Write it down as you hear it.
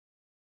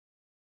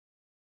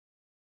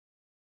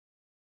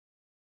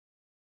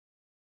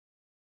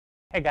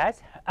Hey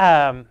guys,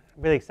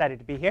 really excited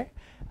to be here.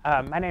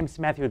 My name is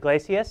Matthew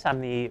Iglesias.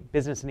 I'm the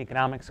business and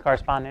economics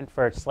correspondent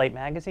for Slate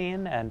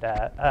Magazine and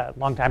a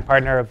longtime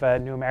partner of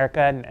New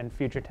America and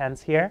Future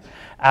Tense here.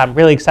 I'm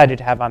really excited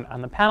to have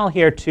on the panel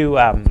here two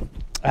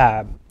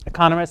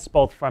economists,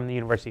 both from the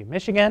University of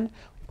Michigan.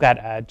 We've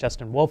got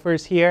Justin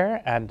Wolfers here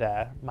and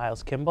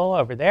Miles Kimball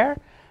over there.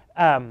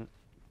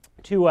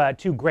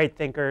 Two great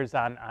thinkers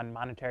on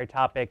monetary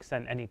topics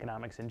and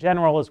economics in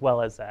general, as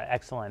well as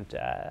excellent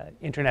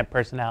internet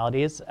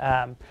personalities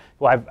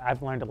who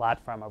I've learned a lot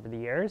from over the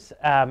years,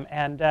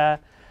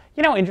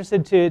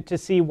 interested to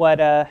see what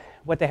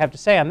they have to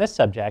say on this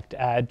subject.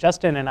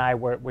 Justin and I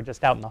were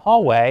just out in the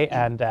hallway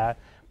and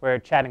we're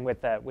chatting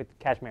with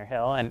Kashmir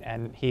Hill,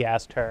 and he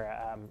asked her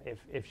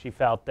if she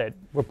felt that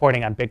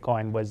reporting on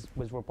Bitcoin was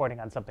reporting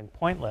on something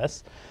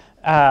pointless.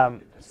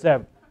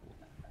 So.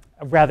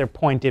 A rather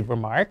pointed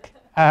remark.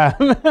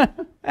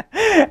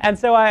 And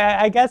so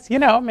I guess,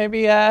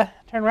 maybe turn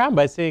around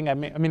by seeing, I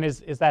mean,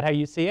 is that how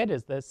you see it?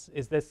 Is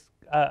this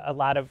a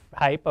lot of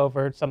hype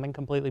over something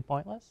completely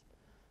pointless?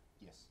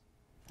 Yes.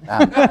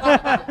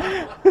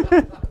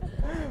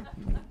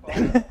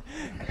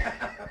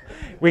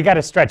 We got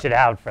to stretch it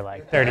out for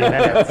like 30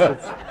 minutes.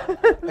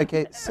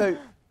 Okay, so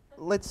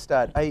let's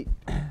start. I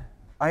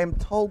am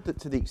told that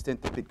to the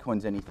extent that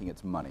Bitcoin's anything,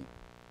 it's money.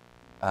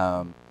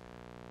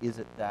 Is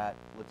it that,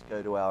 let's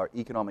go to our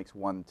Economics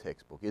 1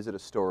 textbook, is it a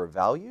store of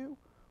value?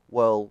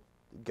 Well,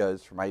 it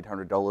goes from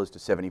 $800 to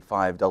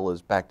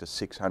 $75, back to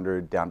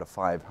 $600, down to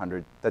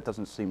 $500. That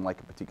doesn't seem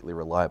like a particularly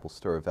reliable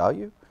store of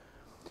value.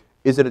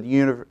 Is it a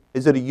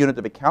unit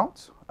of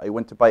account? I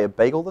went to buy a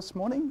bagel this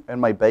morning,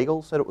 and my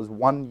bagel said it was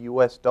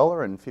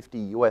 $1 and 50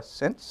 US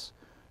cents.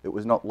 It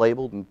was not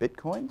labeled in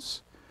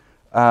Bitcoins.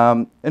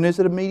 And is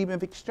it a medium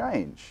of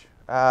exchange?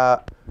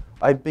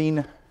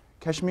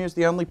 Kashmir's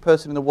the only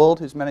person in the world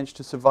who's managed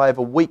to survive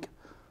a week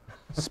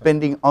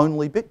spending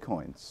only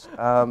Bitcoins.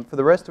 For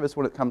the rest of us,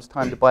 when it comes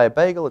time to buy a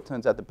bagel, it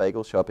turns out the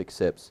bagel shop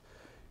accepts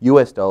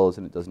US dollars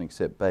and it doesn't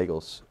accept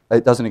bagels.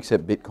 It doesn't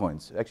accept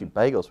Bitcoins. Actually,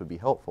 bagels would be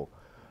helpful.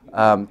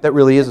 That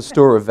really is a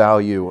store of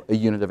value, a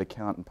unit of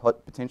account, and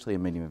potentially a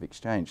medium of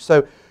exchange.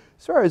 So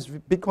as far as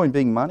Bitcoin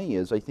being money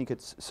is, I think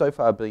it's so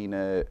far been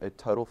a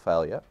total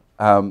failure.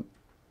 And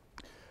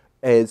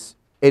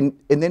then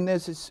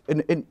there's this...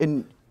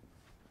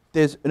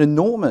 There's an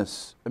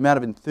enormous amount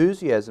of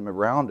enthusiasm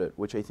around it,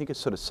 which I think is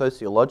sort of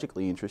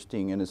sociologically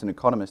interesting, and as an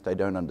economist I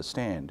don't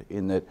understand,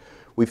 in that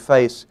we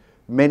face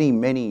many,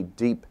 many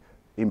deep,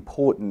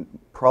 important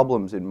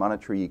problems in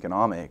monetary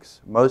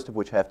economics, most of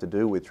which have to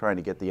do with trying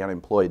to get the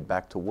unemployed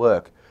back to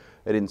work.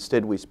 And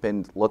instead we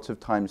spend lots of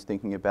time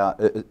thinking about,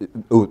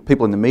 or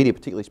people in the media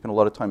particularly spend a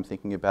lot of time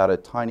thinking about a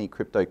tiny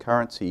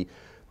cryptocurrency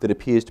that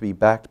appears to be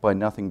backed by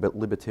nothing but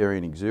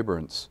libertarian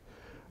exuberance.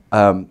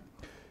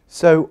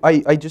 So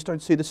I just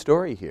don't see the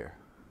story here.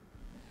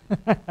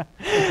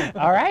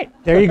 All right,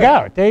 there you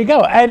go, there you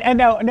go. And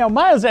now,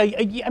 Miles,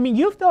 I mean,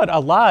 you've thought a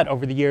lot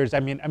over the years.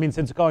 I mean,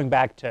 since going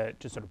back to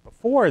sort of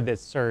before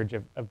this surge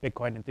of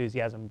Bitcoin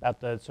enthusiasm, about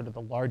the sort of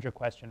the larger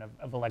question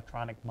of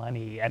electronic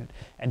money and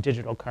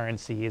digital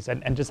currencies,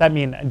 and does that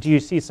mean, do you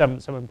see some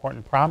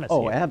important promise?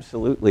 Oh, here?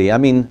 Absolutely. I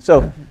mean,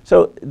 so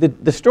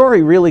the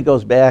story really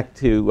goes back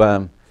to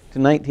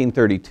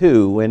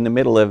 1932, in the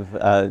middle of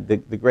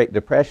the Great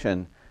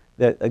Depression.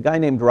 That a guy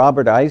named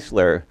Robert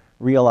Eisler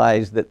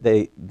realized that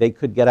they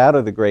could get out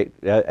of the Great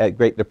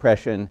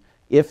Depression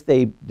if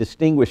they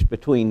distinguished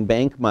between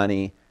bank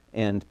money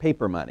and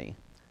paper money.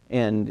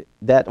 And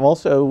that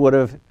also would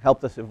have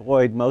helped us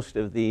avoid most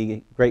of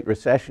the Great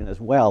Recession as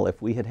well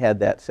if we had had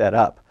that set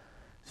up.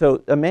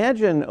 So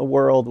imagine a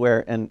world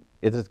where, and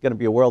it is going to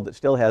be a world that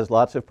still has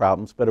lots of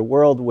problems, but a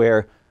world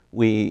where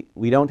we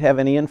don't have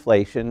any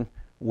inflation,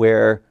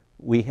 where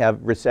we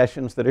have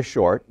recessions that are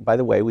short. By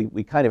the way,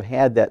 we kind of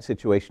had that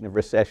situation of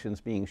recessions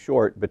being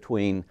short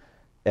between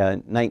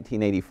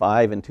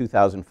 1985 and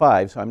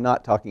 2005, so I'm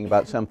not talking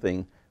about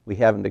something we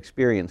haven't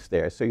experienced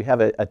there. So you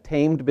have a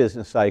tamed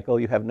business cycle,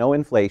 you have no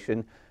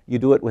inflation, you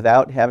do it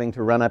without having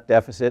to run up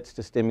deficits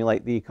to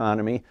stimulate the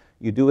economy,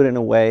 you do it in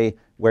a way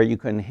where you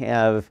can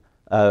have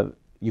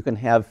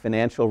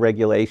financial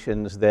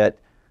regulations that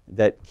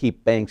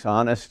keep banks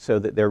honest so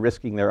that they're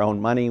risking their own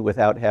money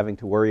without having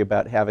to worry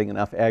about having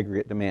enough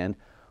aggregate demand.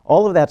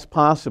 All of that's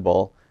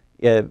possible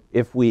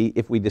if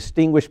we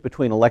distinguish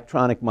between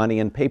electronic money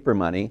and paper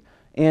money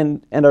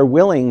and are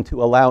willing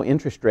to allow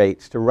interest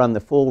rates to run the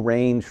full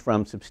range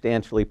from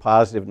substantially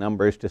positive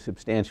numbers to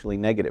substantially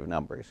negative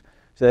numbers.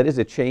 So that is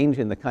a change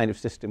in the kind of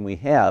system we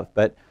have,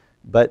 but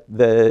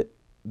the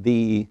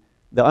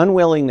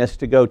unwillingness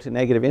to go to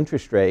negative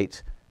interest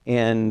rates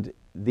and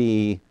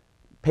the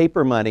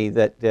paper money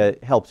that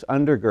helps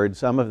undergird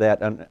some of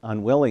that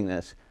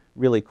unwillingness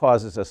really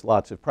causes us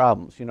lots of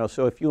problems.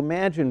 So if you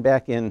imagine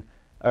back in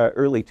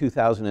early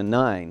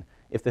 2009,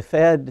 if the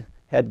Fed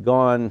had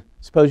gone,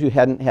 suppose you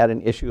hadn't had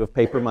an issue of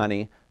paper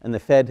money and the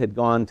Fed had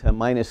gone to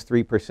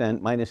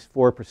 -3%,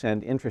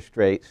 -4% interest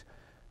rates,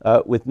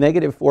 with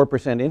negative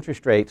 4%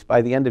 interest rates,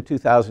 by the end of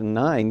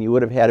 2009, you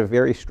would have had a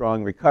very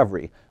strong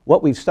recovery.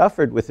 What we've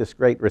suffered with this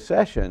Great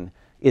Recession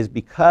is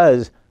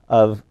because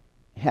of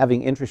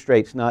having interest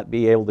rates not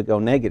be able to go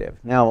negative.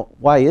 Now,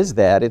 why is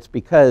that? It's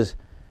because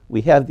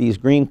we have these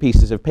green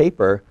pieces of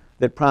paper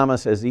that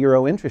promise a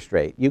zero interest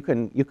rate. You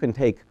can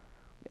take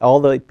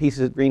all the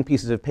green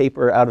pieces of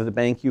paper out of the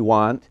bank you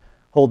want,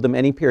 hold them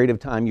any period of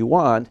time you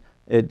want,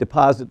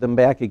 deposit them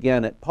back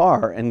again at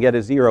par and get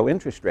a zero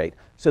interest rate.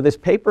 So this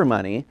paper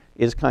money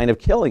is kind of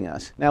killing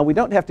us. Now, we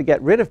don't have to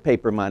get rid of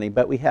paper money,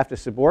 but we have to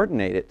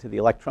subordinate it to the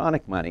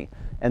electronic money.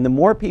 And the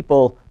more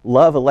people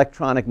love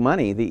electronic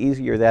money, the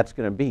easier that's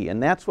going to be.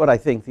 And that's what I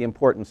think the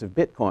importance of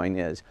Bitcoin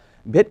is.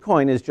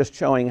 Bitcoin is just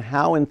showing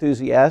how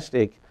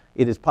enthusiastic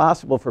it is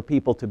possible for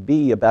people to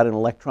be about an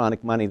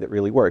electronic money that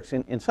really works.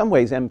 In some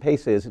ways,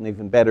 M-Pesa is an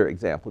even better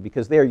example,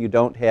 because there you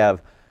don't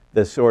have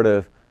the sort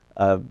of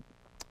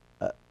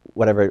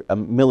whatever, a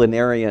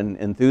millenarian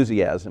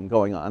enthusiasm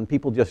going on.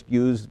 People just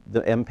use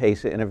the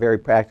M-Pesa in a very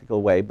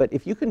practical way. But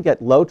if you can get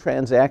low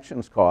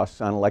transactions costs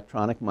on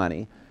electronic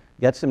money,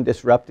 get some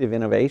disruptive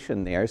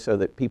innovation there so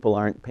that people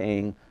aren't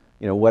paying,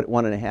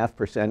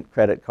 1.5%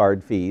 credit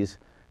card fees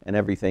and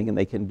everything, and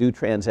they can do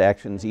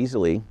transactions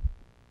easily,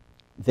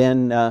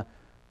 then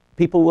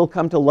people will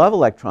come to love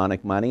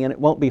electronic money, and it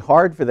won't be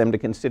hard for them to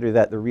consider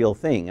that the real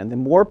thing. And the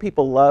more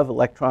people love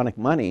electronic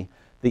money,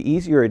 the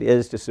easier it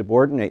is to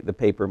subordinate the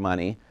paper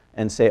money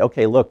and say,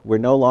 okay, look, we're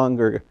no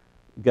longer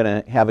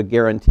going to have a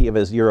guarantee of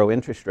a zero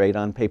interest rate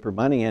on paper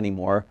money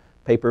anymore.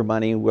 Paper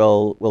money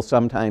will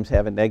sometimes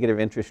have a negative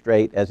interest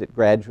rate as it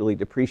gradually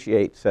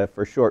depreciates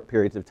for short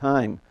periods of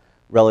time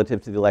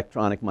relative to the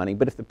electronic money.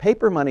 But if the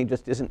paper money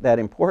just isn't that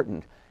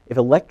important, if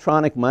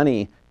electronic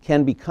money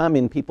can become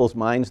in people's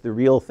minds the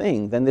real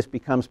thing, then this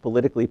becomes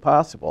politically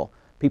possible.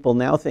 People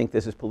now think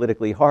this is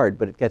politically hard,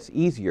 but it gets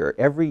easier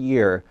every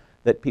year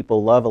that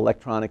people love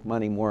electronic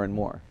money more and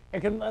more.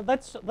 Okay,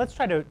 let's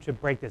try to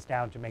break this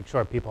down to make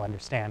sure people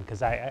understand,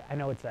 because I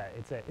know it's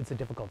a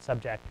difficult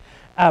subject.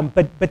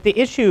 But the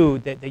issue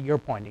that you're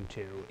pointing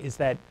to is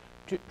that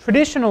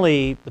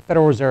traditionally the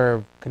Federal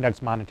Reserve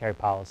conducts monetary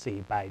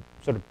policy by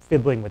sort of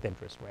fiddling with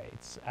interest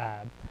rates.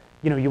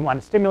 You want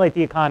to stimulate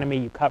the economy,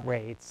 you cut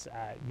rates.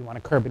 You want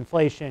to curb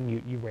inflation,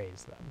 you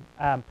raise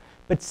them.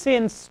 But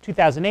since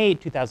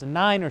 2008,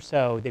 2009 or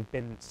so, they've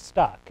been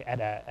stuck at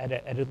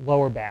a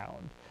lower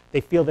bound. They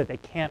feel that they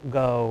can't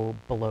go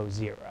below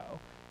zero.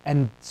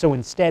 And so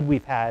instead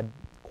we've had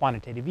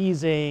quantitative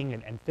easing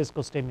and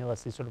fiscal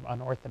stimulus, these sort of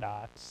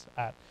unorthodox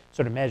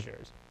sort of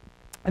measures.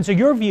 And so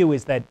your view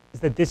is that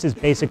this is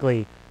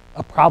basically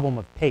a problem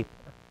of paper.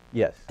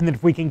 Yes. And that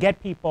if we can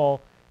get people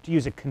to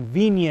use a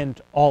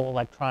convenient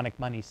all-electronic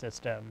money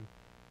system,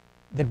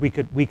 then we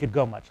could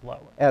go much lower.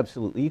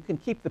 Absolutely. You can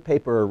keep the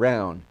paper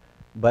around,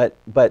 but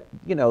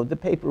the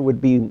paper would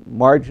be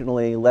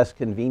marginally less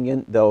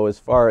convenient, though, as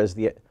far as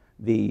the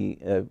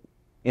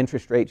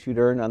interest rates you'd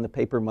earn on the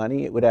paper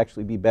money, it would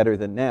actually be better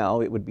than now.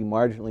 It would be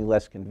marginally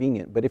less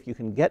convenient. But if you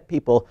can get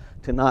people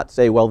to not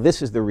say, well,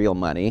 this is the real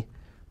money,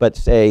 but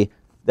say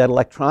that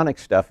electronic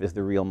stuff is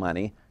the real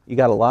money, you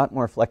got a lot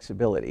more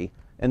flexibility.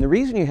 And the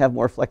reason you have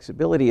more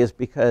flexibility is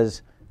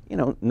because,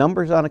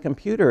 numbers on a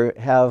computer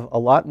have a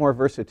lot more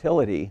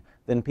versatility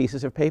than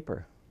pieces of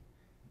paper.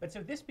 But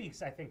so this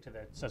speaks, I think, to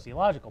the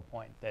sociological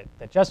point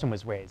that Justin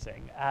was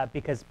raising,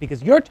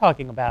 because you're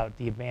talking about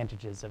the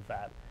advantages of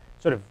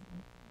sort of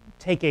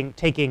taking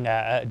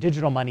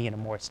digital money in a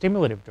more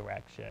stimulative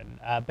direction.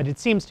 But it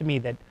seems to me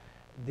that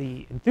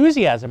the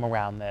enthusiasm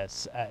around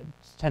this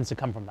tends to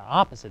come from the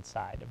opposite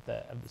side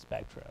of the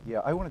spectrum. Yeah,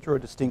 I want to draw a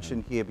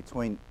distinction here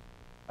between,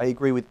 I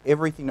agree with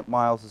everything that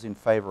Miles is in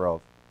favor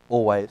of,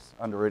 always,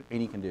 under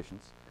any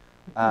conditions,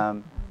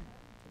 and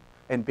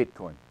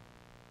Bitcoin.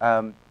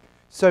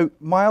 So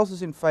Miles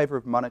is in favor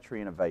of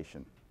monetary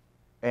innovation,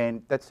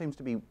 and that seems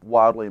to be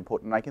wildly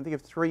important. I can think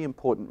of three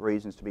important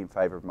reasons to be in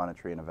favor of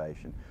monetary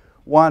innovation.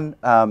 One,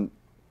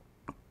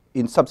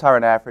 in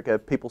sub-Saharan Africa,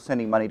 people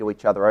sending money to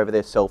each other over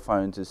their cell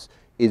phones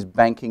is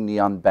banking the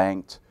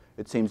unbanked.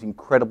 It seems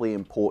incredibly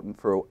important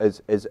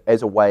as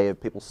a way of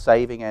people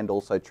saving and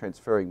also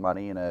transferring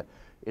money in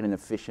an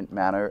efficient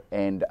manner.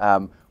 And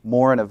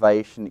more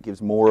innovation, it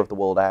gives more of the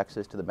world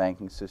access to the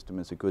banking system,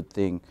 is a good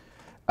thing.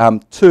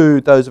 Two,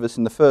 those of us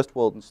in the first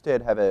world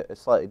instead have a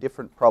slightly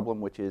different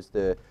problem, which is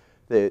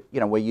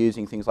we're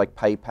using things like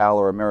PayPal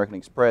or American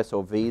Express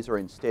or Visa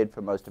instead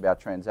for most of our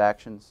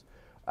transactions.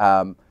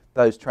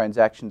 Those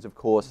transactions, of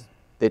course,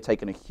 they're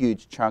taking a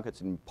huge chunk.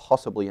 It's an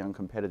impossibly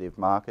uncompetitive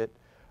market.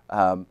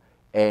 And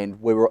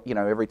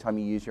every time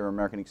you use your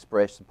American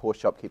Express, the poor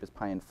shopkeeper's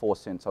paying 4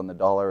 cents on the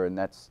dollar, and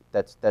that's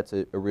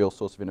a real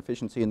source of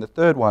inefficiency. And the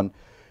third one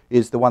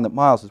is the one that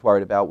Miles is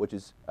worried about, which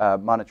is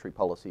monetary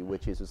policy,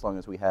 which is as long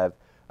as we have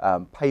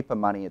paper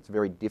money, it's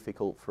very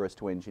difficult for us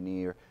to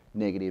engineer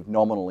negative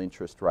nominal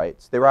interest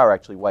rates. There are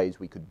actually ways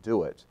we could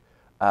do it,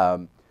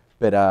 but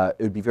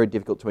it would be very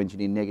difficult to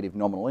engineer negative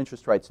nominal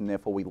interest rates, and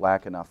therefore we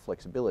lack enough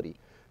flexibility.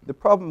 The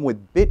problem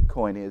with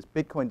Bitcoin is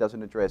Bitcoin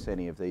doesn't address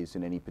any of these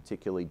in any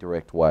particularly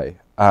direct way.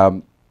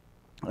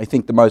 I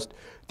think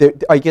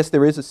I guess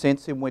there is a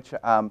sense in which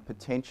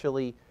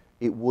potentially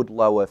it would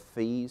lower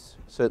fees.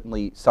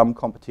 Certainly some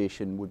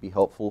competition would be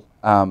helpful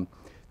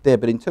there.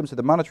 But in terms of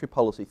the monetary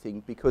policy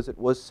thing, because it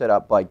was set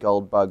up by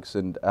gold bugs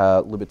and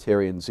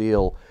libertarian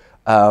zeal,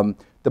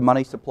 the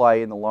money supply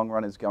in the long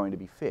run is going to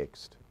be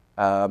fixed,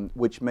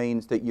 which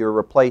means that you're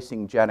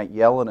replacing Janet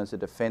Yellen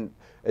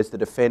as the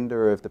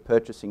defender of the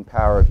purchasing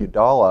power of your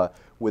dollar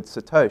with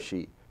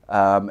Satoshi.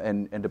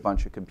 And a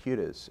bunch of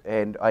computers.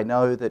 And I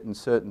know that in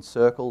certain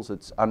circles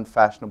it's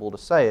unfashionable to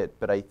say it,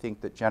 but I think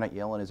that Janet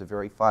Yellen is a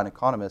very fine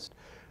economist,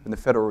 and the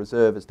Federal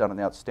Reserve has done an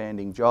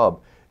outstanding job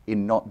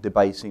in not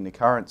debasing the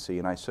currency,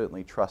 and I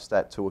certainly trust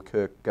that to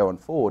occur going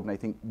forward. And I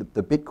think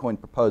the Bitcoin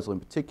proposal in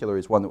particular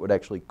is one that would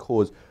actually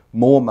cause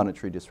more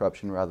monetary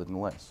disruption rather than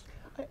less.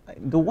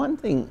 The one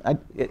thing, I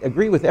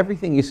agree with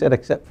everything you said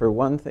except for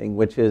one thing,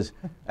 which is,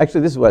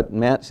 actually this is what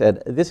Matt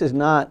said, this is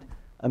not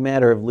a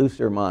matter of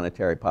looser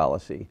monetary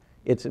policy.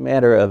 It's a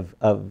matter of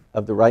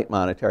the right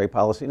monetary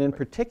policy. And in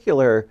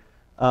particular,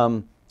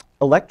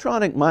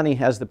 electronic money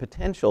has the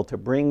potential to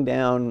bring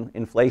down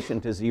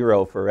inflation to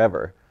zero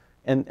forever.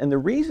 And the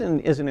reason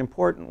is an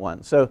important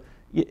one. So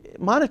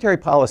monetary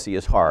policy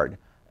is hard.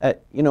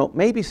 You know,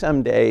 maybe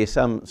someday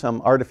some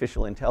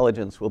artificial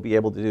intelligence will be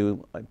able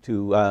to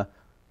do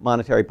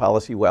monetary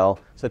policy well.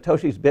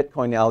 Satoshi's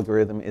Bitcoin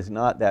algorithm is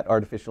not that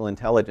artificial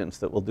intelligence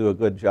that will do a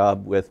good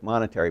job with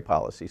monetary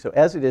policy. So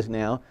as it is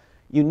now,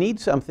 you need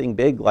something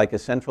big like a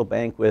central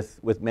bank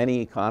with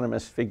many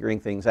economists figuring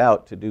things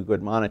out to do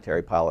good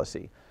monetary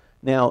policy.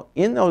 Now,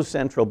 in those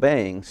central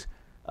banks,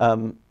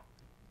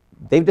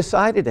 they've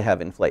decided to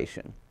have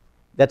inflation.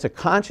 That's a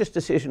conscious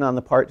decision on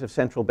the part of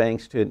central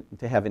banks to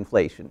have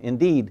inflation.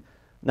 Indeed,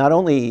 not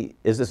only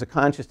is this a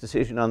conscious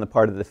decision on the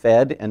part of the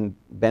Fed, and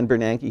Ben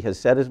Bernanke has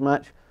said as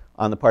much,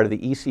 on the part of the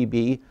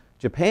ECB,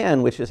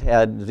 Japan, which has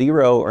had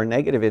zero or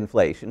negative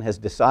inflation, has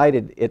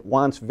decided it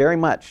wants very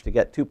much to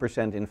get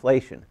 2%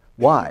 inflation.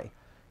 Why?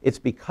 It's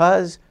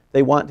because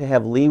they want to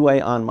have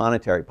leeway on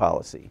monetary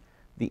policy.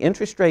 The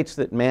interest rates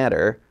that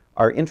matter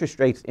are interest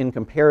rates in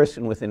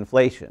comparison with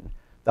inflation.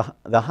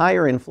 The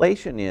higher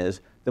inflation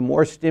is, the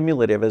more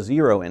stimulative a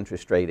zero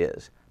interest rate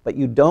is. But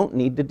you don't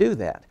need to do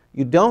that.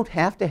 You don't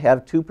have to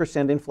have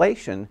 2%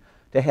 inflation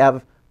to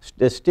have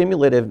the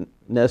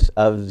stimulativeness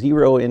of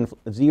zero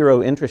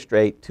interest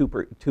rate,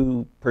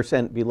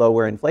 2% below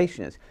where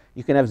inflation is.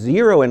 You can have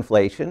zero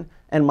inflation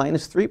and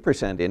minus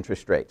 3%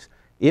 interest rates.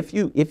 If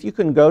you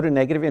can go to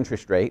negative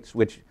interest rates,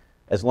 which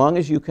as long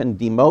as you can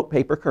demote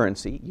paper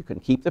currency, you can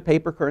keep the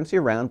paper currency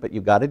around, but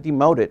you've got to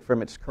demote it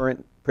from its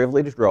current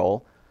privileged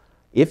role.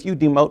 If you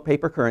demote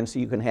paper currency,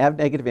 you can have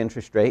negative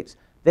interest rates,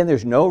 then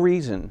there's no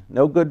reason,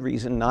 no good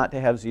reason not to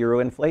have zero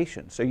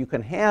inflation. So you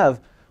can have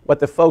what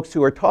the folks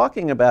who are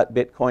talking about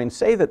Bitcoin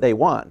say that they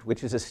want,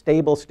 which is a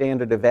stable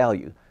standard of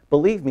value.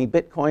 Believe me,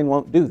 Bitcoin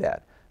won't do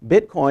that.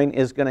 Bitcoin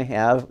is going to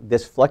have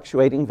this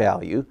fluctuating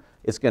value.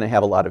 It's going to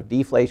have a lot of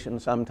deflation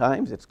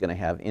sometimes. It's going to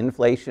have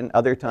inflation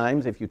other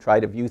times. If you try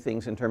to view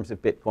things in terms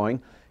of Bitcoin,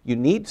 you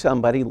need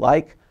somebody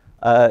like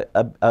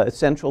a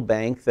central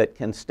bank that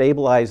can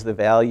stabilize the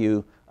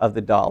value of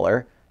the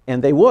dollar,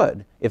 and they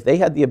would. If they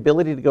had the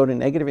ability to go to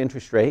negative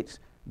interest rates,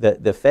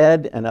 the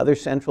Fed and other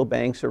central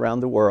banks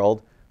around the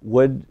world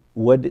would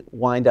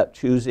wind up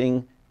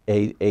choosing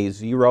a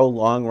zero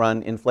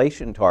long-run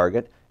inflation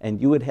target, and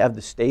you would have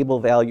the stable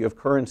value of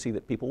currency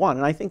that people want.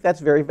 And I think that's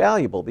very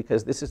valuable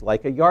because this is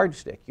like a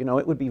yardstick. You know,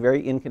 it would be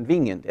very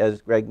inconvenient,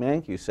 as Greg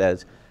Mankiw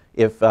says,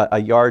 if a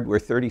yard were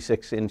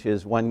 36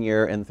 inches one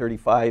year and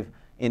 35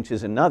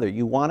 inches another.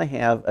 You want to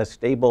have a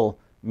stable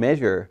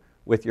measure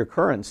with your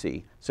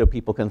currency so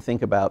people can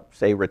think about,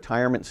 say,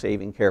 retirement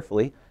saving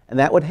carefully, and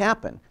that would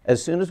happen.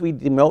 As soon as we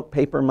demote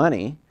paper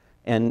money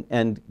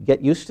and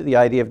get used to the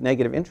idea of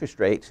negative interest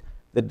rates,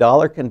 the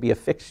dollar can be a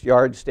fixed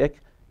yardstick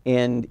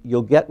and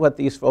you'll get what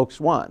these folks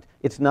want.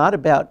 It's not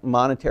about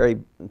monetary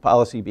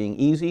policy being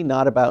easy,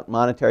 not about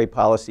monetary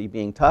policy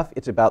being tough.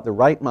 It's about the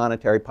right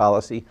monetary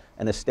policy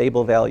and a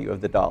stable value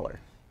of the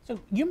dollar. So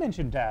you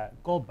mentioned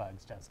gold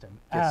bugs, Justin.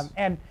 Yes.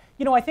 And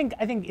you know, I think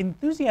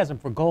enthusiasm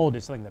for gold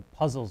is something that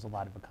puzzles a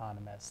lot of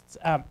economists.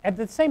 At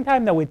the same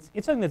time, though, it's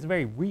something that's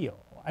very real.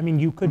 I mean,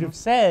 you could have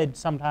said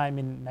sometime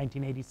in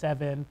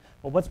 1987,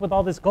 well, what's with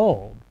all this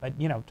gold? But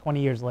you know,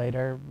 20 years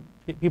later,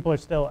 people are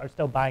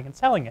still buying and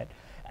selling it.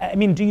 I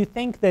mean, do you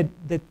think that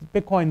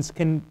Bitcoins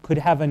could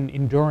have an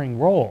enduring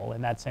role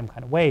in that same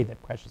kind of way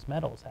that precious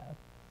metals have?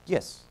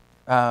 Yes.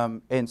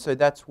 And so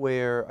that's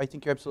where I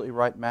think you're absolutely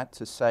right, Matt,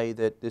 to say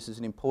that this is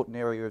an important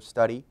area of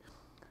study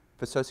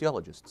for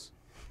sociologists.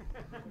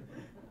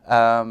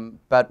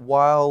 But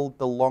while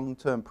the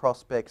long-term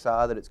prospects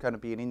are that it's going to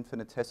be an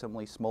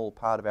infinitesimally small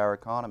part of our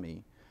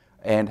economy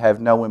and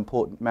have no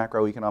important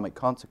macroeconomic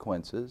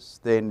consequences,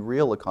 then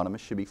real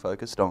economists should be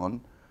focused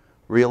on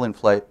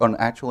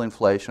actual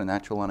inflation and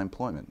actual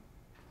unemployment.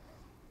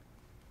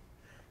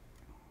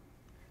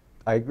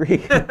 I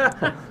agree.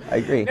 I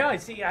agree. No,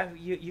 see,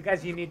 you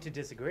guys, you need to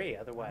disagree.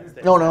 Otherwise,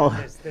 there's No. no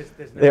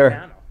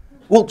panel.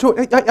 Well,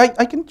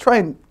 I can try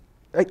and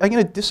I'm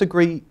going to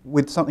disagree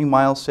with something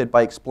Miles said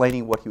by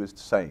explaining what he was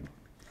saying.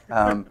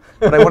 But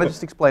I want to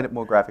just explain it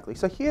more graphically.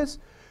 So here's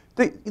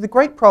the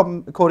great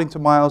problem, according to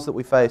Miles, that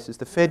we face is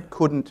the Fed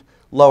couldn't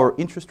lower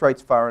interest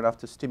rates far enough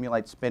to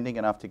stimulate spending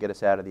enough to get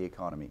us out of the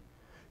economy.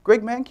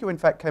 Greg Mankiw, in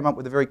fact, came up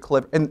with a very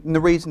clever, and the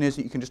reason is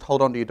that you can just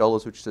hold on to your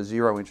dollars, which is a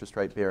zero interest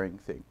rate bearing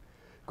thing.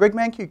 Greg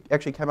Mankiw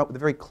actually came up with a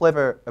very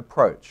clever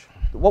approach.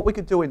 What we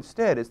could do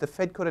instead is the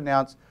Fed could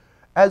announce,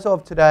 as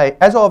of today,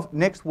 as of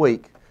next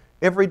week,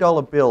 every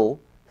dollar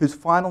bill whose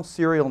final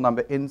serial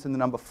number ends in the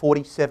number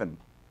 47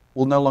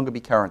 will no longer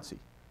be currency,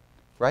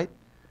 right?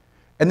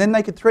 And then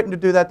they could threaten to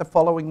do that the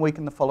following week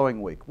and the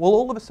following week. Well,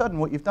 all of a sudden,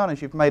 what you've done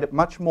is you've made it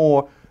much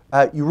more,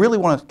 you really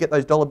want to get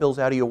those dollar bills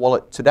out of your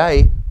wallet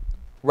today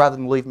rather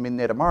than leave them in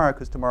there tomorrow,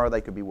 because tomorrow they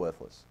could be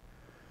worthless.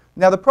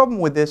 Now, the problem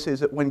with this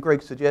is that when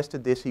Greg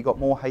suggested this, he got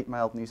more hate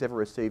mail than he's ever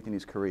received in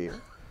his career.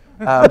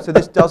 So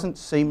this doesn't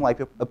seem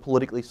like a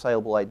politically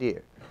saleable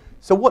idea.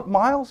 So what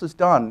Miles has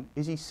done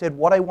is he said,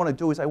 what I want to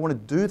do is I want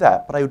to do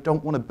that, but I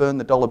don't want to burn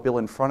the dollar bill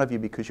in front of you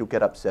because you'll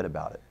get upset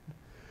about it.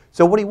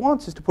 So what he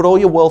wants is to put all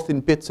your wealth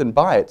in bits and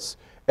bytes,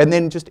 and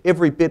then just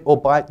every bit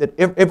or byte, that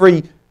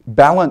every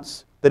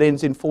balance that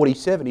ends in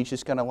 47, he's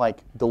just going to like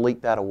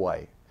delete that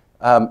away.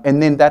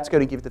 And then that's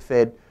going to give the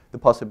Fed the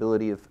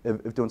possibility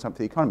of doing something to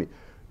the economy.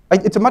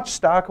 It's a much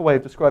starker way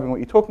of describing what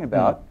you're talking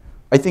about.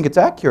 I think it's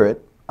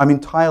accurate. I'm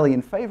entirely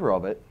in favor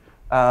of it.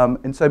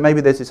 And so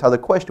maybe there's this other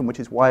question, which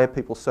is why are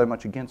people so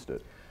much against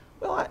it?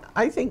 Well,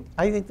 I think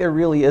there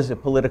really is a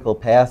political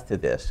path to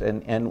this,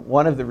 and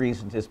one of the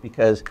reasons is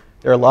because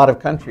there are a lot of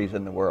countries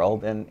in the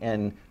world,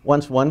 and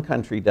once one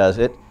country does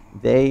it,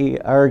 they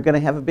are going to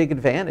have a big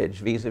advantage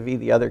vis-a-vis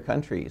the other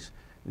countries.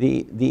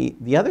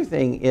 The other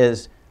thing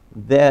is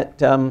that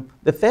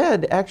the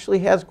Fed actually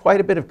has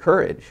quite a bit of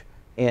courage,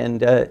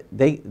 and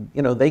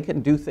they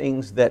can do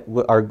things that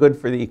are good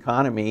for the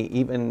economy,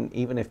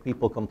 even if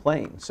people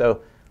complain.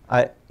 So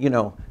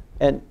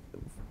and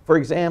for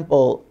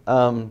example.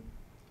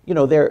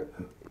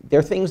 There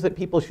are things that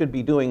people should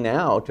be doing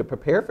now to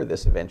prepare for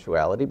this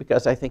eventuality,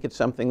 because I think it's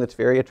something that's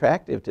very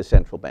attractive to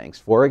central banks.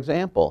 For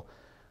example,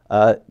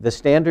 the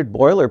standard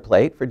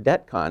boilerplate for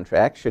debt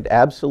contracts should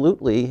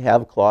absolutely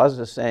have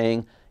clauses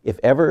saying if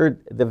ever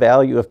the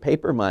value of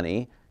paper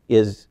money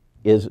is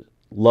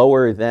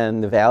lower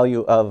than the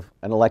value of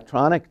an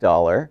electronic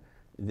dollar,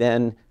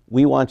 then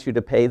we want you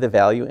to pay the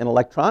value in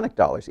electronic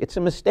dollars. It's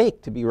a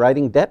mistake to be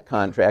writing debt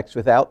contracts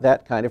without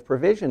that kind of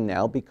provision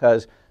now,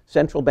 because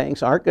central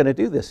banks are going to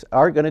do this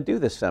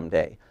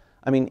someday.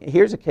 I mean,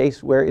 here's a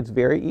case where it's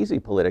very easy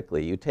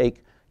politically. You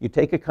take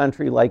a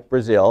country like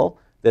Brazil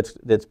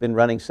that's been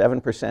running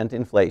 7%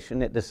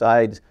 inflation. It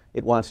decides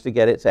it wants to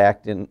get its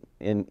act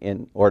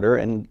in order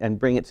and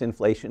bring its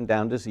inflation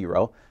down to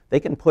zero. They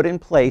can put in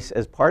place,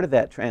 as part of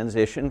that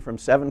transition from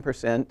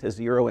 7% to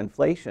zero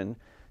inflation,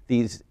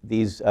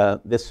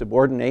 this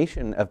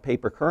subordination of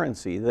paper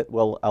currency that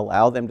will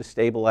allow them to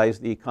stabilize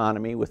the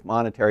economy with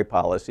monetary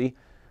policy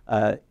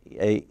at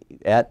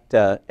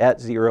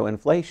zero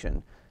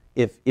inflation.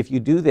 If you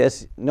do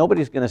this,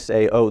 nobody's going to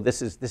say, oh,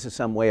 this is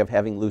some way of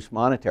having loose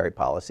monetary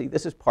policy.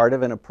 This is part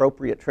of an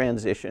appropriate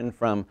transition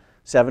from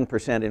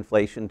 7%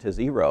 inflation to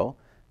zero,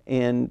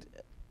 and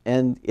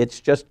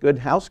it's just good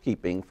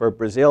housekeeping for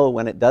Brazil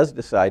when it does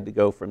decide to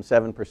go from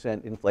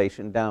 7%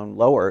 inflation down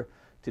lower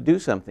to do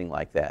something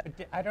like that.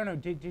 I don't know,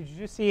 did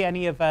you see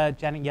any of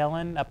Janet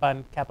Yellen up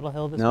on Capitol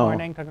Hill this No.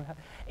 morning?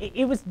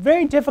 It was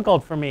very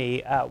difficult for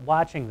me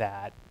watching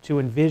that to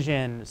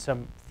envision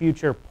some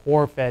future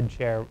poor Fed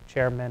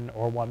chairman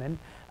or woman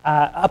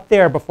up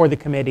there before the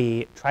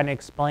committee trying to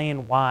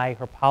explain why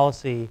her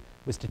policy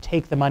was to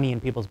take the money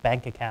in people's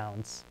bank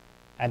accounts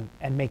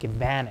and make it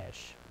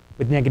vanish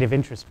with negative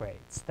interest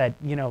rates. That,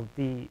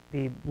 the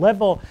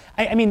level,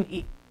 I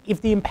mean,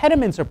 if the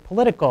impediments are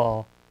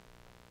political,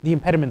 the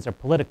impediments are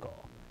political.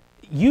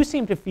 You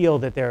seem to feel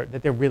that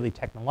they're really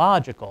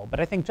technological,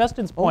 but I think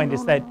Justin's point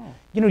is that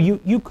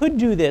you could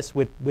do this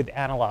with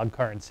analog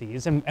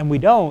currencies, and we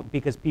don't,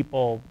 because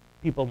people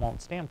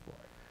won't stand for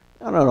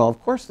it. No.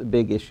 Of course, the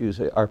big issues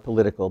are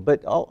political,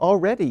 but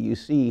already you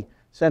see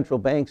central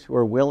banks who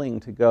are willing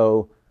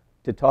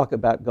to talk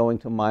about going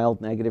to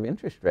mild negative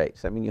interest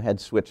rates. I mean, you had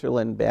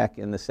Switzerland back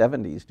in the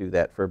 70s do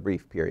that for a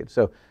brief period.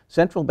 So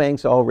central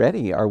banks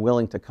already are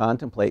willing to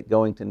contemplate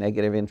going to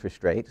negative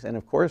interest rates, and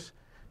of course,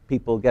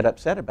 people get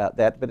upset about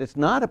that, but it's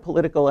not a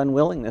political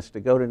unwillingness to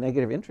go to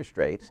negative interest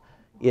rates.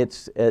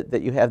 It's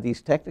that you have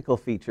these technical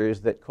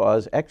features that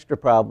cause extra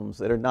problems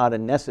that are not a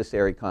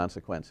necessary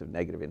consequence of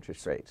negative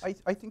interest rates.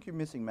 I think you're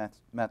missing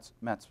Matt's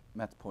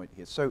point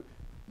here. So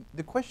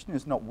the question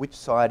is not which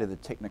side of the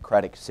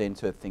technocratic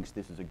center thinks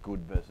this is a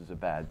good versus a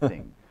bad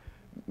thing.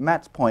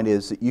 Matt's point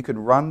is that you can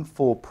run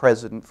for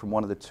president from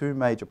one of the two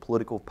major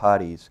political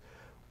parties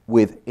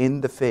within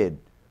the Fed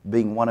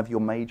being one of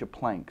your major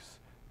planks,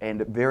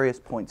 and at various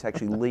points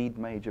actually lead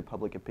major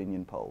public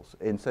opinion polls.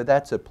 And so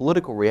that's a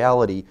political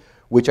reality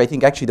which I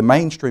think actually the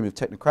mainstream of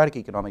technocratic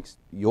economics,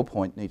 your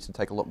point, needs to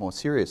take a lot more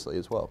seriously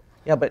as well.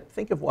 Yeah, but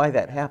think of why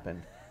that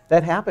happened.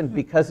 That happened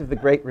because of the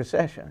Great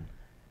Recession.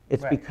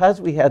 It's Right. because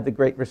we had the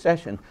Great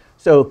Recession.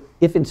 So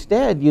if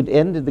instead you'd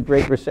ended the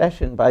Great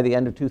Recession by the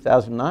end of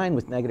 2009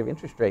 with negative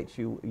interest rates,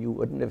 you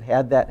wouldn't have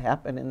had that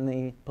happen in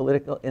the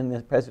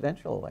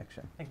presidential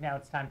election. I think now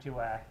it's time to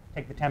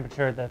take the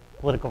temperature of the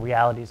political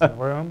realities in the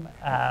room.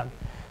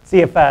 See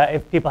if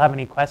people have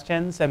any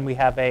questions, and we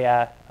have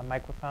a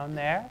microphone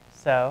there.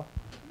 So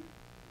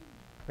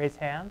raise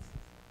hands,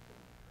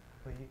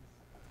 please.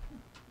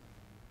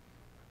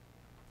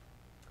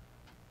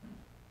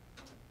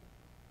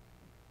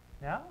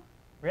 No?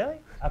 Really?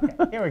 Okay,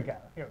 here we go.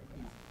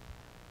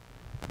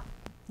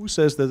 Who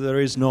says that there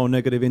is no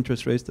negative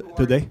interest rates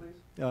today?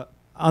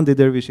 Andy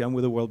Dervishi, I'm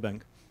with the World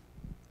Bank.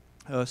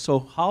 So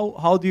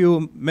how do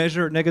you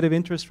measure negative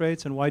interest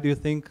rates, and why do you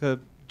think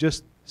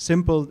just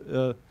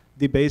simple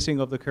debasing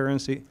of the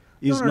currency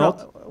is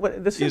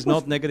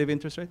not negative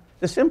interest rate?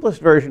 The simplest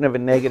version of a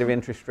negative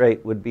interest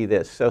rate would be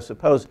this. So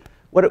suppose,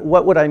 what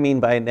would I mean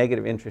by a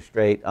negative interest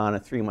rate on a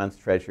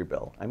 3-month Treasury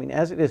bill? I mean,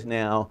 as it is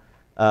now,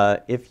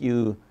 if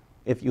a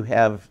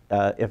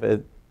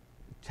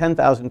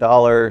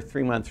 $10,000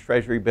 3-month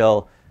Treasury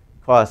bill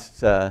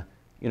costs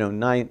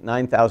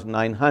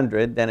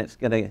 $9,900, then it's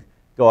going to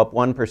go up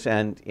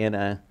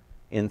 1%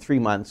 in 3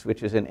 months,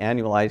 which is an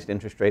annualized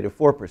interest rate of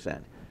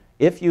 4%.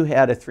 If you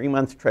had a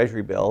 3-month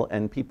Treasury bill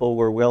and people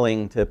were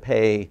willing to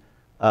pay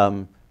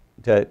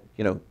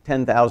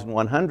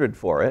 $10,100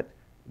 for it,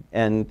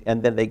 and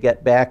then they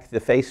get back the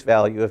face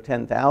value of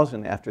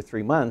 $10,000 after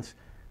 3 months,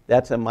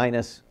 that's a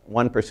minus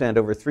 1%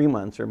 over 3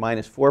 months, or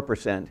minus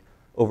 4%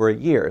 over a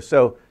year.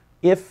 So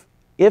if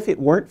it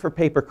weren't for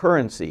paper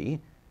currency,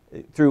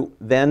 through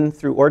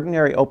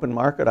ordinary open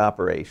market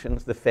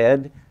operations, the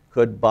Fed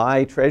could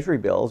buy Treasury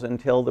bills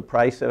until the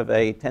price of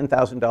a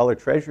 $10,000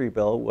 Treasury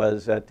bill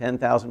was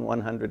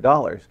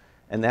 $10,100,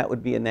 and that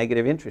would be a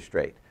negative interest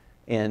rate.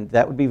 And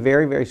that would be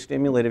very, very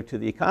stimulative to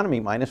the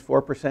economy. Minus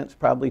 4% is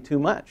probably too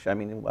much. I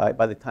mean,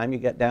 by the time you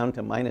get down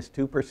to minus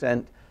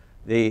 2%,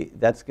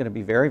 that's going to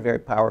be very, very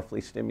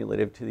powerfully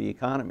stimulative to the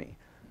economy.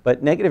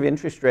 But negative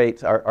interest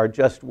rates are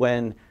just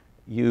when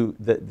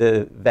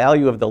the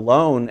value of the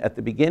loan at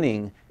the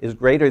beginning is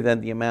greater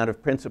than the amount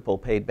of principal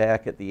paid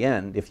back at the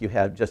end if you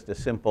have just a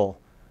simple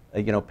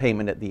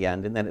payment at the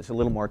end, and then it's a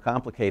little more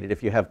complicated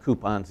if you have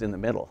coupons in the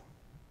middle.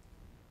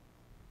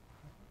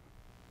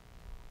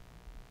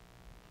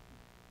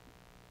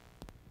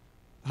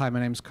 Hi, my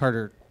name's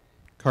Carter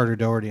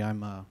Doherty.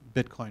 I'm a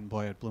Bitcoin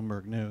boy at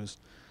Bloomberg News.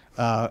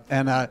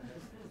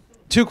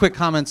 Two quick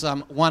comments.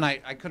 One, I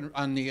couldn't,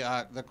 on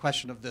the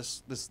question of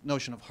this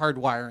notion of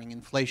hardwiring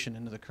inflation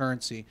into the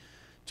currency. It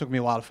took me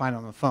a while to find it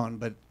on the phone,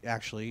 but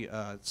actually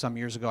some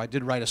years ago I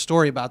did write a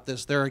story about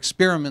this. There are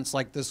experiments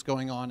like this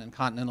going on in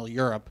continental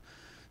Europe,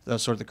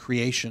 sort of the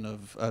creation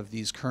of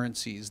these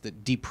currencies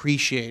that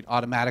depreciate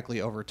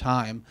automatically over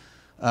time.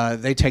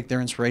 They take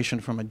their inspiration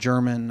from a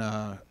German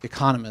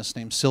economist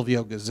named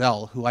Silvio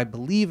Gesell, who I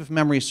believe, if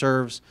memory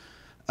serves,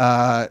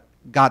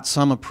 got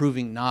some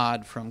approving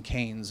nod from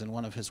Keynes in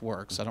one of his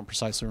works. I don't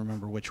precisely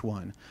remember which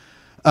one.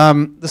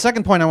 The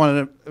second point I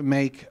wanted to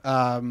make,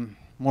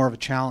 more of a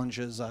challenge,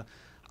 is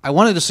I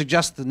wanted to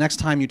suggest the next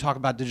time you talk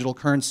about digital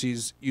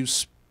currencies, you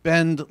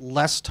spend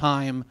less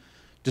time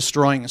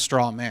destroying a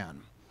straw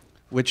man,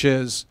 which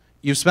is,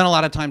 you've spent a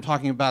lot of time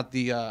talking about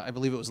the, I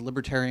believe it was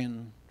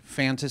libertarian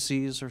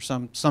fantasies or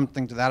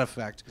something to that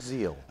effect.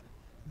 Zeal.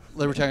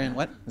 Libertarian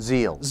what?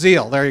 Zeal.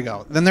 Zeal, there you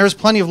go. Then there's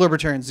plenty of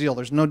libertarian zeal,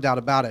 there's no doubt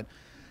about it.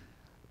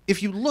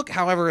 If you look,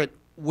 however, at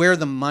where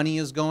the money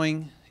is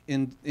going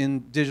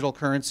in digital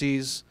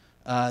currencies,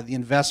 the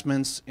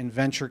investments in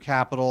venture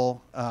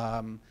capital,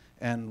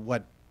 and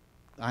what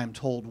I'm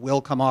told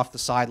will come off the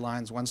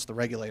sidelines once the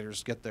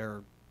regulators get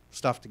their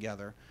stuff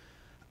together,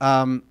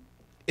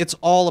 it's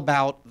all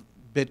about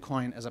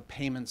Bitcoin as a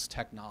payments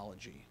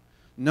technology.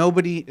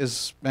 Nobody is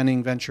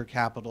spending venture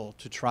capital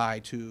to try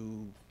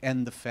to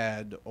end the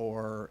Fed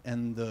or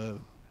end the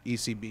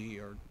ECB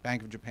or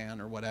Bank of Japan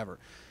or whatever.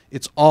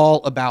 It's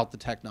all about the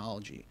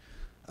technology.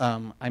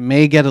 I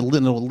may get a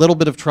little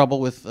bit of trouble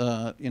with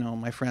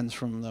my friends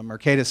from the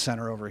Mercatus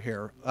Center over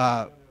here,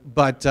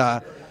 but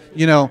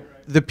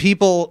the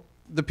people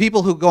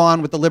who go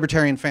on with the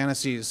libertarian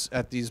fantasies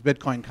at these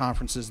Bitcoin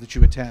conferences that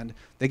you attend,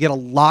 they get a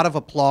lot of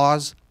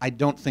applause. I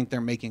don't think they're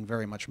making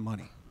very much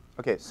money.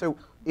 Okay, so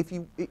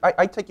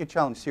I take your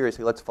challenge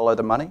seriously. Let's follow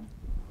the money.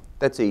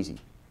 That's easy.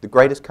 The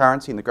greatest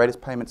currency and the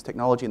greatest payments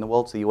technology in the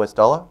world is the US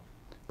dollar,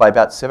 by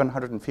about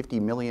 750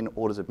 million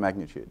orders of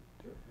magnitude.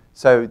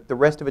 So the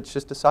rest of it's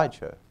just a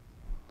sideshow.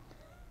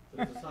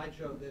 It's a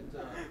sideshow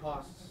that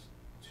costs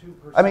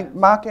 2%. I mean,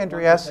 Mark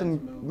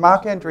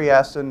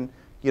Andreessen,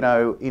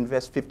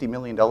 invests $50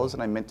 million,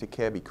 and I meant to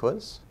care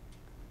because.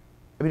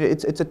 I mean,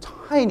 it's a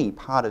tiny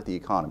part of the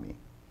economy.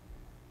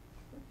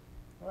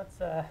 Well,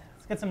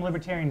 let's get some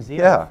libertarian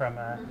zeal from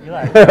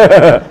Eli.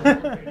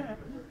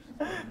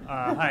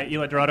 Hi,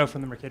 Eli Dorado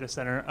from the Mercatus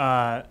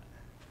Center.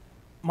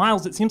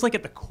 Miles, it seems like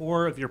at the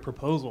core of your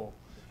proposal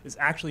is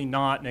actually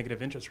not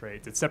negative interest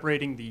rates. It's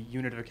separating the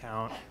unit of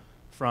account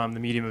from the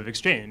medium of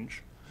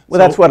exchange. Well,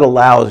 that's what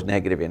allows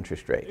negative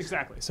interest rates.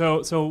 Exactly.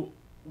 So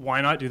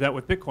why not do that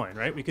with Bitcoin,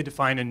 right? We could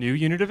define a new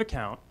unit of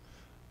account,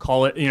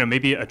 call it,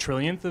 maybe a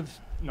trillionth of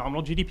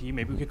nominal GDP.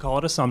 Maybe we could call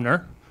it a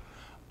Sumner.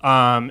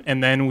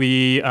 And then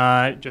we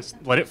just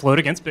let it float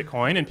against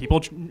Bitcoin, and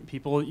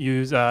people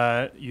use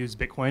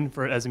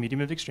Bitcoin as a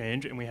medium of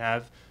exchange, and we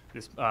have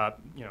this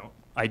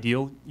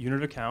ideal unit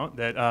of account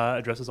that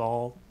addresses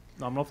all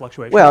nominal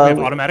fluctuations. Well, we have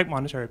automatic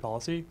monetary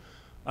policy.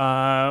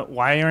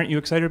 Why aren't you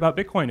excited about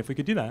Bitcoin if we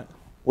could do that?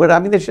 Well, I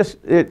mean,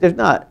 there's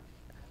not.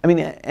 I mean,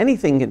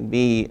 anything can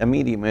be a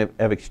medium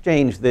of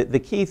exchange. The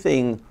key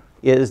thing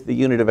is the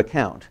unit of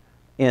account,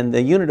 and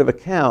the unit of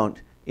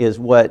account is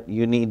what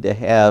you need to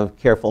have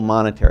careful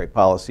monetary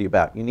policy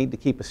about. You need to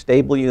keep a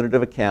stable unit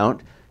of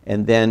account,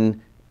 and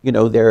then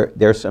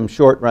there's some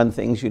short-run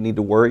things you need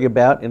to worry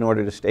about in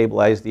order to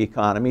stabilize the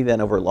economy. Then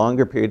over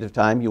longer periods of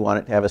time, you want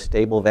it to have a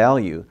stable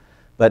value.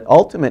 But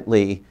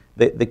ultimately,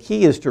 the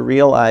key is to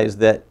realize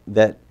that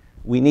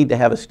we need to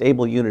have a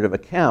stable unit of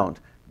account,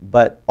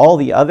 but all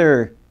the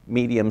other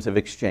mediums of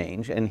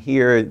exchange, and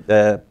here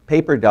the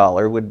paper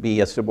dollar would be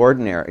a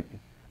subordinate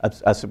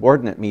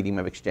medium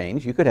of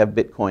exchange. You could have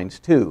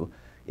Bitcoins too.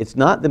 It's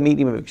not the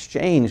medium of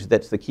exchange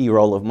that's the key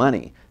role of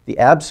money. The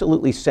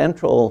absolutely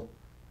central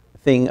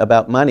thing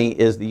about money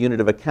is the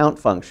unit of account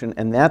function,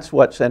 and that's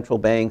what central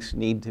banks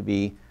need to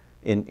be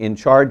in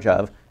charge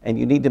of, and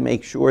you need to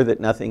make sure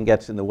that nothing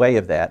gets in the way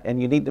of that. And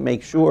you need to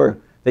make sure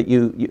that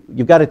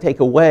you've got to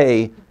take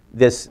away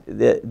this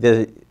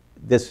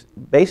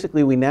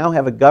basically we now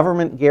have a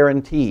government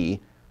guarantee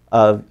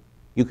of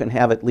you can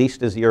have at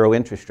least a zero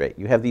interest rate.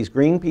 You have these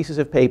green pieces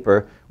of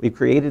paper. We've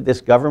created this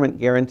government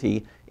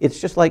guarantee.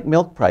 It's just like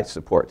milk price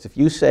supports. If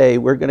you say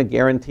we're going to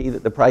guarantee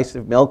that the price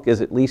of milk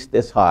is at least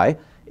this high,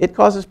 it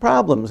causes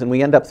problems, and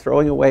we end up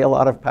throwing away a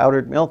lot of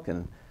powdered milk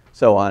and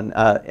so on.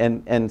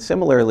 And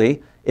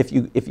similarly, if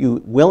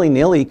you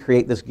willy-nilly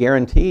create this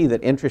guarantee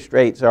that interest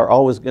rates are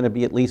always going to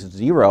be at least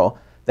zero,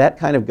 that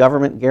kind of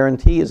government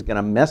guarantee is going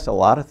to mess a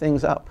lot of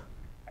things up.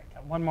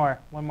 One more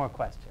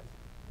question.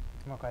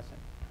 One more question.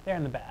 There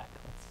in the back.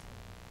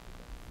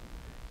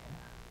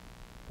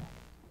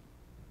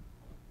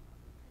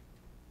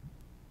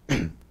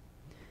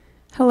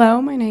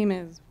 Hello, my name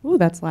is, ooh,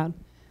 that's loud.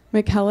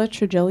 Michaela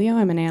Trigilio.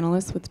 I'm an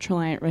analyst with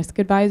Treliant Risk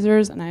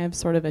Advisors, and I have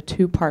sort of a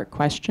two-part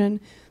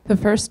question. The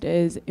first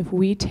is, if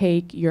we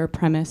take your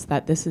premise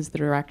that this is the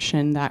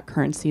direction that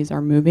currencies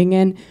are moving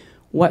in,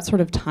 what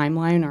sort of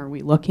timeline are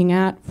we looking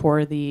at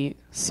for the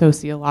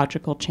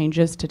sociological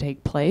changes to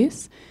take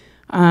place?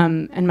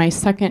 And my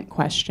second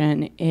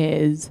question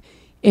is,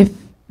 if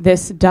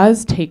this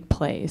does take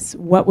place,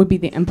 what would be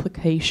the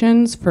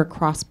implications for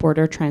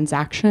cross-border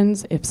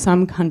transactions if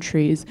some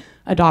countries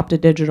adopt a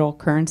digital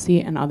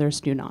currency and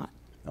others do not?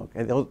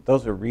 Okay,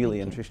 those are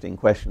really interesting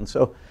questions.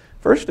 So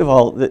first of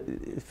all,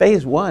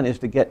 phase one is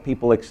to get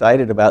people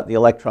excited about the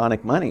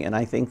electronic money, and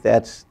I think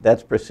that's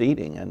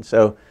proceeding. And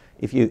so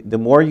the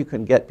more you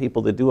can get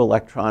people to do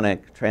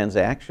electronic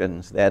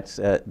transactions, that's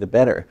the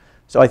better.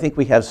 So I think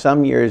we have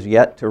some years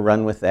yet to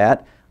run with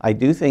that. I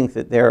do think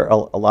that there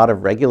are a lot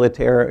of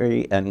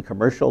regulatory and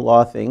commercial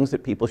law things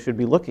that people should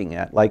be looking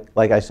at. Like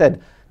I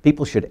said,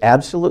 people should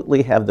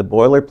absolutely have the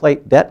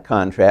boilerplate debt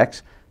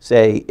contracts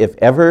say, if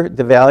ever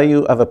the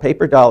value of a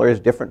paper dollar is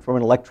different from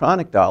an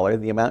electronic dollar,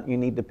 the amount you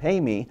need to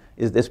pay me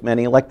is this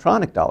many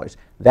electronic dollars.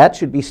 That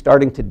should be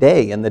starting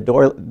today in the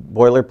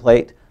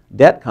boilerplate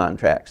debt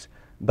contracts.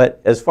 But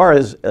as far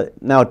as,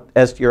 now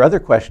as to your other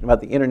question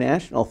about the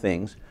international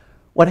things,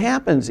 what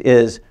happens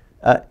is,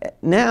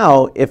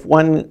 now, if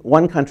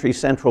one country's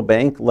central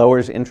bank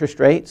lowers interest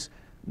rates,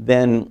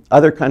 then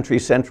other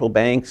countries' central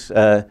banks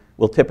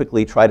will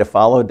typically try to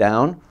follow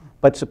down.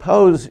 But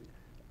suppose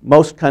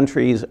most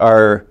countries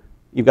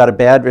you've got a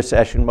bad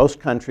recession, most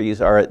countries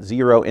are at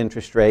zero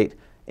interest rate,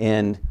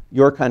 and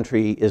your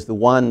country is the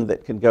one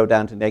that can go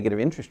down to negative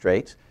interest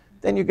rates,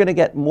 then you're going to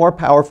get more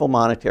powerful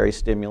monetary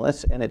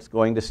stimulus, and it's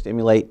going to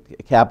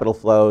stimulate capital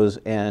flows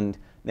and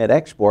net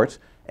exports.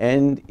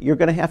 And you're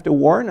going to have to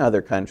warn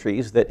other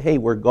countries that, hey,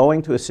 we're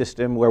going to a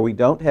system where we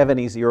don't have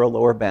any zero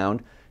lower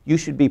bound. You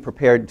should be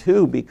prepared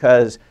too,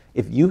 because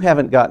if you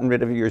haven't gotten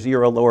rid of your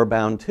zero lower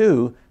bound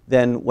too,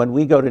 then when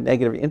we go to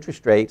negative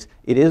interest rates,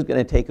 it is going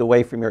to take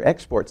away from your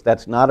exports.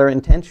 That's not our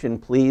intention.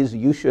 Please,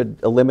 you should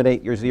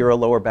eliminate your zero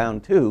lower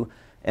bound too.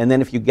 And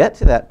then if you get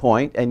to that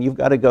point and you've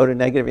got to go to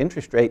negative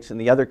interest rates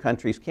and the other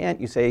countries can't,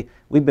 you say,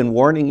 we've been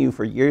warning you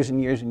for years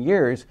and years and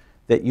years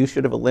that you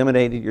should have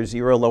eliminated your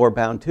zero lower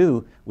bound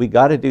too. We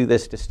got to do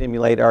this to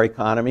stimulate our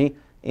economy.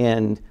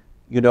 And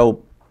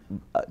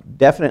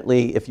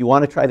definitely, if you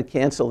want to try to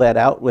cancel that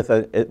out with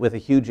a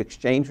huge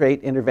exchange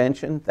rate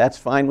intervention, that's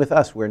fine with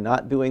us. We're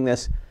not doing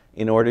this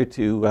in order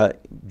to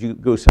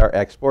goose our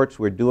exports.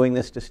 We're doing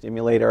this to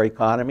stimulate our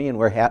economy, and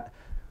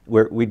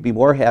we'd be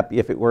more happy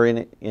if it were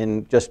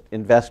in just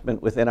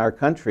investment within our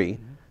country.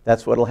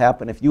 That's what'll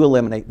happen if you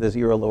eliminate the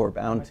zero lower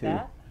bound too.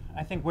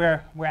 I think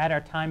we're at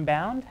our time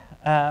bound.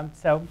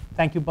 So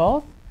thank you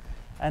both,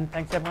 and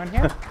thanks everyone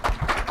here.